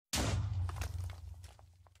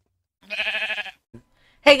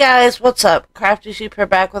Hey guys, what's up? Crafty Super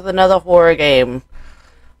back with another horror game.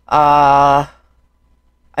 Uh,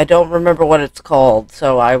 I don't remember what it's called,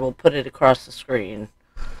 so I will put it across the screen.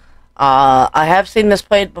 I have seen this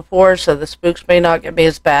played before, so the spooks may not get me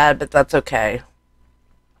as bad, but that's okay.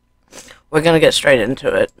 We're gonna get straight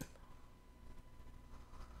into it.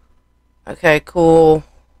 Okay, cool.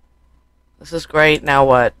 This is great. Now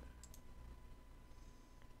what?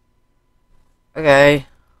 Okay.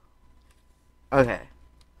 Okay.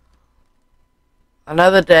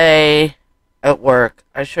 Another day at work.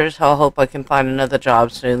 I sure as hell hope I can find another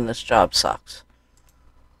job soon. This job sucks.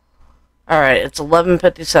 Alright, it's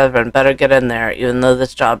 11:57. Better get in there. Even though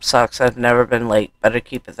this job sucks, I've never been late. Better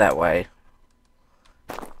keep it that way.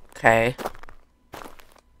 Okay.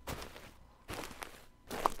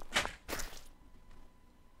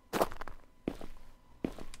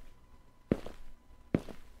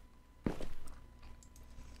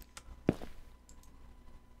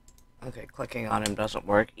 Okay, clicking on him doesn't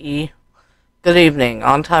work. E. Good evening.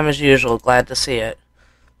 On time as usual. Glad to see it.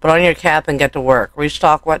 Put on your cap and get to work.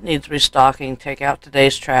 Restock what needs restocking. Take out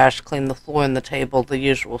today's trash. Clean the floor and the table. The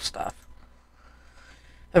usual stuff.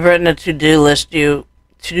 I've written a to-do list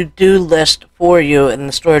for you in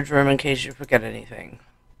the storage room in case you forget anything.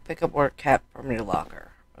 Pick up work cap from your locker.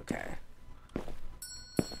 Okay.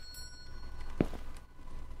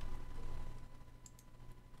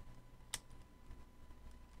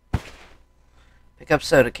 Pick up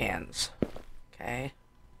soda cans. Okay.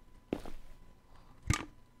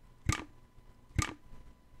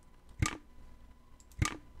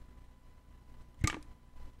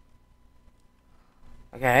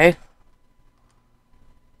 Okay.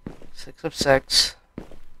 6 of 6.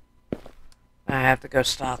 I have to go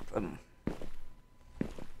stock them.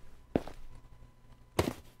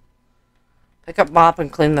 Pick up mop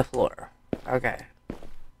and clean the floor. Okay.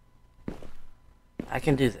 I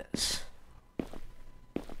can do this.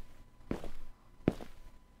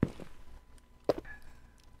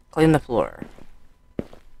 Clean the floor.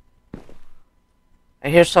 I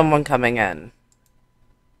hear someone coming in.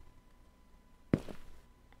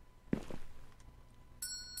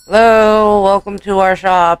 Hello, welcome to our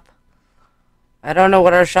shop. I don't know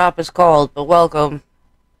what our shop is called, but welcome.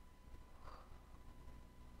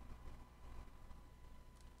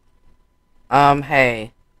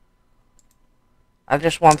 Hey. I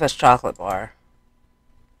just want this chocolate bar.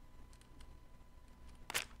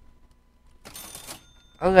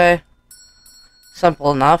 Okay.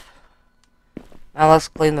 Simple enough. Now let's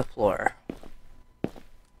clean the floor.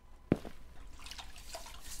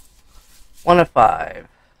 1 of 5.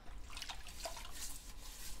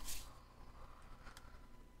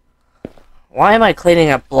 Why am I cleaning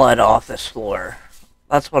up blood off this floor?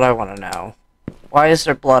 That's what I want to know. Why is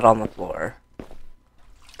there blood on the floor?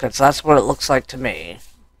 Because that's what it looks like to me.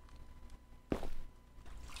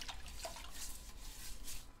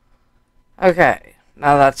 Okay,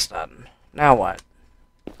 now that's done. Now what?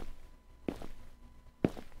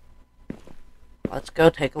 Let's go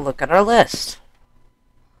take a look at our list.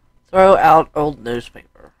 Throw out old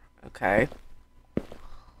newspaper. Okay.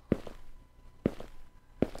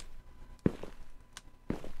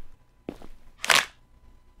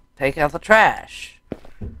 Take out the trash.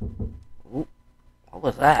 Ooh, what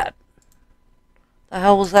was that? The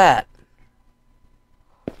hell was that?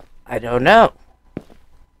 I don't know.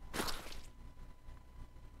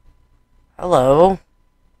 Hello?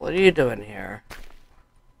 What are you doing here?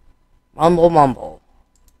 Mumble mumble.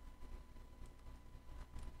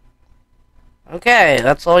 Okay,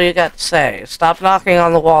 that's all you got to say. Stop knocking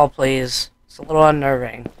on the wall, please. It's a little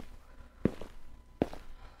unnerving.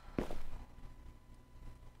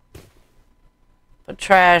 Put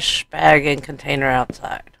trash bag and container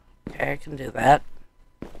outside. Okay, I can do that.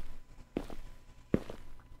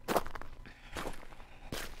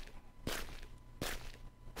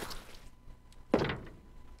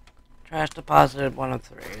 Trash deposited 1 of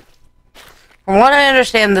 3. From what I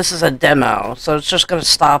understand, this is a demo, so it's just going to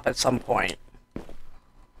stop at some point.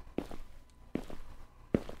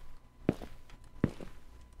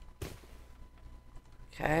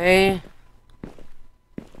 Okay.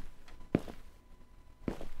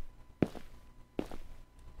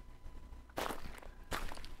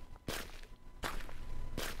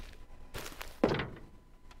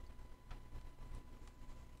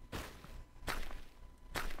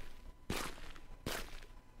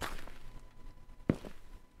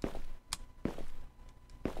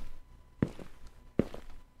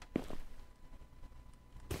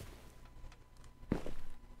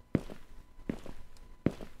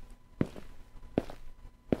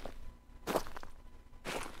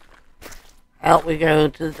 Out we go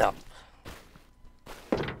to the dump.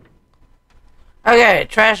 Okay,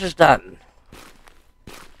 trash is done.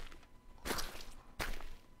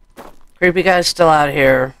 Creepy guy's still out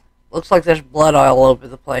here. Looks like there's blood all over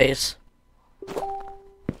the place.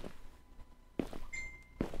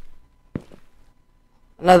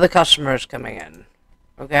 Another customer is coming in.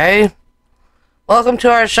 Okay? Welcome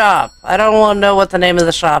to our shop. I don't want to know what the name of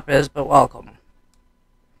the shop is, but welcome.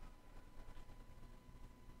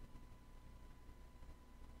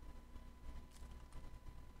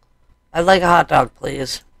 I'd like a hot dog,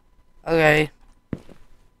 please. Okay.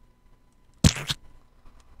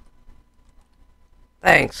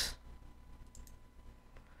 Thanks.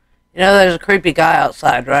 You know there's a creepy guy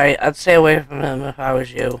outside, right? I'd stay away from him if I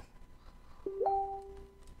was you.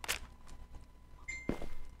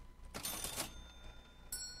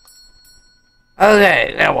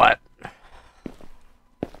 Okay, now what?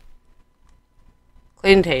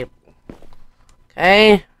 Clean table.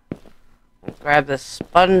 Okay. Grab this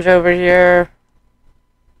sponge over here.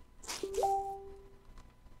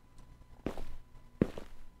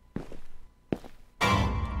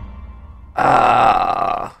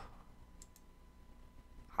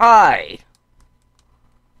 Hi.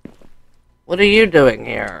 What are you doing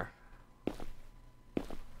here?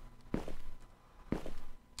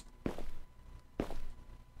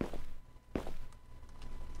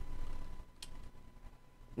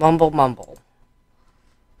 Mumble, mumble.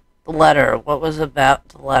 The letter. What was about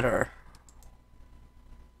the letter?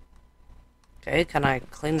 Okay, can I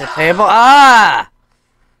clean the table? Ah!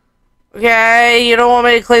 Okay, you don't want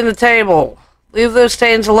me to clean the table. Leave those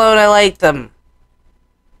stains alone, I like them.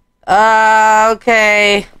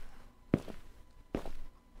 Okay.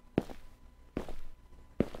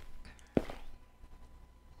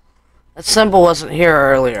 That symbol wasn't here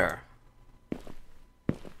earlier.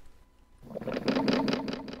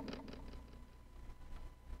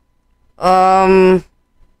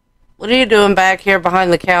 What are you doing back here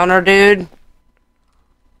behind the counter, dude?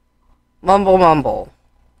 Mumble, mumble.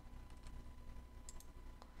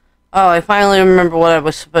 Oh, I finally remember what I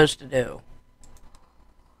was supposed to do.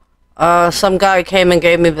 Some guy came and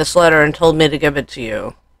gave me this letter and told me to give it to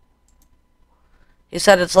you. He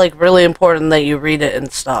said it's, like, really important that you read it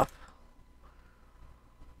and stuff.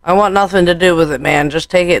 I want nothing to do with it, man. Just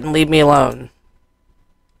take it and leave me alone.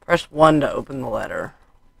 Press 1 to open the letter.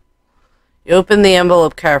 You open the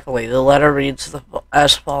envelope carefully. The letter reads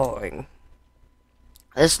as following.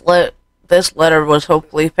 This letter was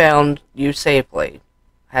hopefully found you safely.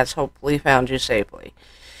 Has hopefully found you safely.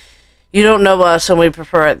 You don't know us, and we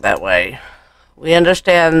prefer it that way. We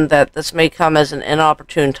understand that this may come as an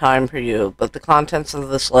inopportune time for you, but the contents of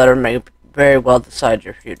this letter may very well decide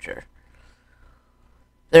your future.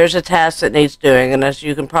 There's a task that needs doing, and as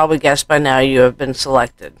you can probably guess by now, you have been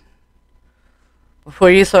selected.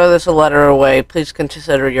 Before you throw this letter away, please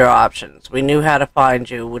consider your options. We knew how to find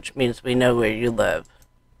you, which means we know where you live.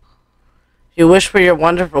 If you wish for your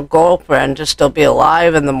wonderful girlfriend to still be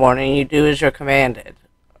alive in the morning, you do as you're commanded.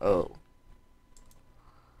 Oh.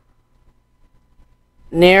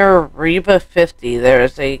 Near Reba 50, there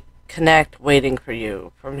is a connect waiting for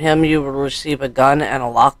you. From him, you will receive a gun and a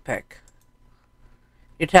lockpick.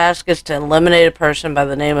 Your task is to eliminate a person by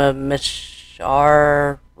the name of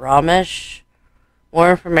Mishar Ramesh.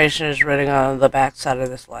 More information is written on the back side of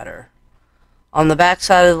this letter. On the back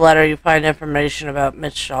side of the letter, you find information about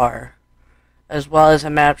Mishar, as well as a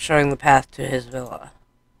map showing the path to his villa.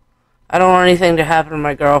 I don't want anything to happen to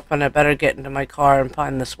my girlfriend. I better get into my car and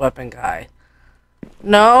find this weapon guy.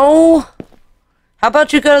 No? How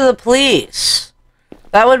about you go to the police?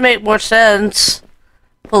 That would make more sense.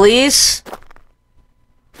 Police?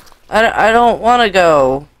 I don't want to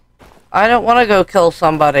go. I don't want to go kill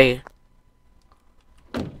somebody.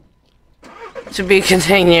 To be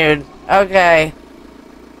continued. Okay.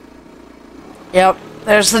 Yep,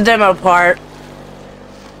 there's the demo part.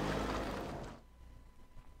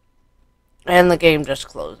 And the game just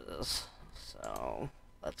closes. So,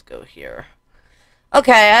 let's go here.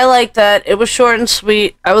 Okay, I like that. It was short and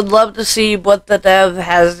sweet. I would love to see what the dev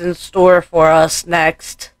has in store for us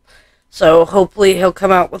next. So, hopefully he'll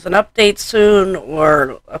come out with an update soon,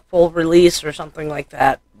 or a full release or something like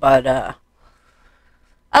that. But,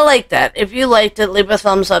 I like that. If you liked it, leave a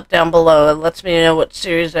thumbs up down below. It lets me know what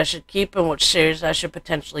series I should keep and which series I should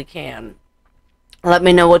potentially can. Let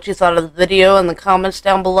me know what you thought of the video in the comments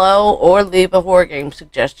down below, or leave a horror game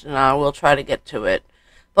suggestion and I will try to get to it.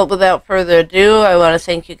 But without further ado, I want to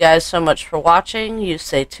thank you guys so much for watching. You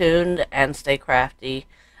stay tuned and stay crafty.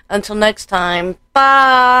 Until next time,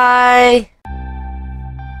 bye!